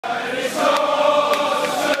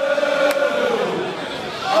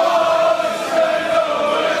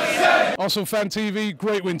Newcastle Fan TV,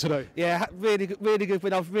 great win today. Yeah, really good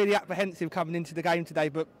win. I was really apprehensive coming into the game today,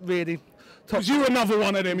 but really top. Was you another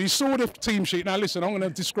one of them? You saw the team sheet. Now listen, I'm going to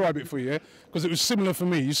describe it for you, because it was similar for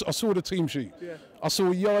me. I saw the team sheet. Yeah. I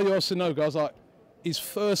saw Yaya Sanogo. I was like, his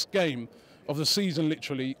first game of the season,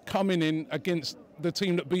 literally, coming in against the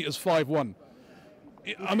team that beat us 5-1.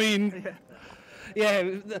 I mean... Yeah,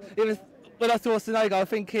 it was when I saw Sanogo, I was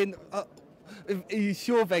thinking... he's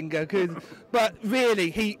sure Wenger, but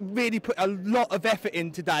really, he really put a lot of effort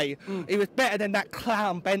in today. He was better than that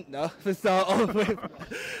clown Bendtner to start off with.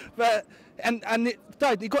 But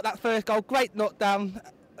he got that first goal, great knockdown,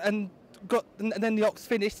 and then the Ox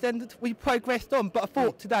finished, and we progressed on. But I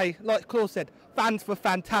thought today, like Claude said, fans were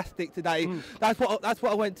fantastic today. That's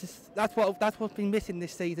what's been missing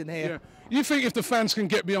this season here. Yeah. You think if the fans can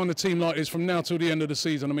get behind the team like this from now till the end of the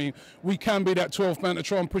season, I mean, we can be that 12th man to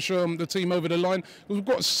try and push the team over the line. We've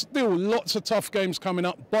got still lots of tough games coming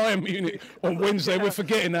up. Bayern Munich on Wednesday, we're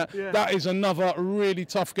forgetting that. Yeah. That is another really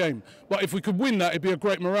tough game. But if we could win that, it'd be a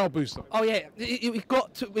great morale booster. Oh yeah, we've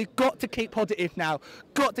got to keep positive now.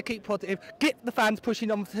 Got to keep positive. Get the fans pushing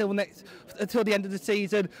on until the end of the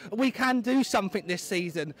season. We can do something this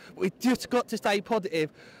season. We've just got to stay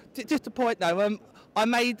positive. Just a point though. I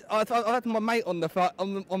had my mate on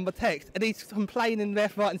the text, and he's complaining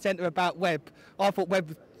left, right, and centre about Webb. I thought Webb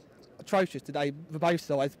was atrocious today for both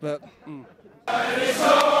sides, but.